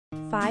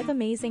5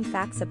 Amazing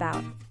Facts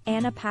About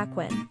Anna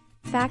Paquin.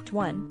 Fact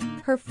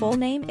 1. Her full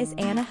name is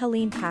Anna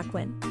Helene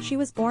Paquin. She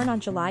was born on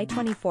July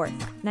 24,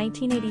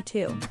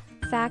 1982.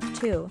 Fact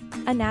 2.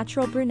 A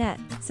natural brunette.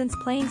 Since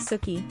playing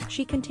Sookie,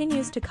 she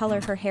continues to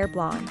color her hair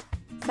blonde.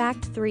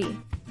 Fact 3.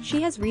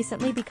 She has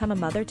recently become a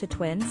mother to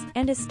twins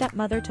and is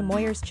stepmother to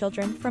Moyer's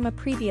children from a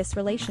previous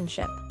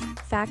relationship.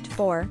 Fact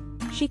 4.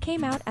 She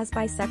came out as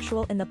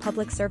bisexual in the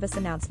public service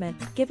announcement,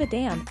 Give a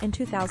Damn, in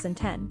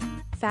 2010.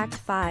 Fact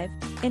 5.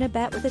 In a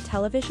bet with a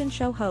television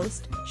show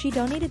host, she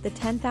donated the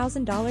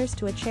 $10,000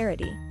 to a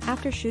charity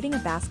after shooting a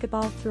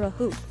basketball through a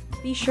hoop.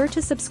 Be sure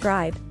to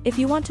subscribe if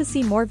you want to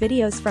see more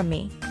videos from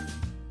me.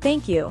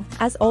 Thank you,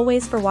 as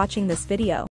always, for watching this video.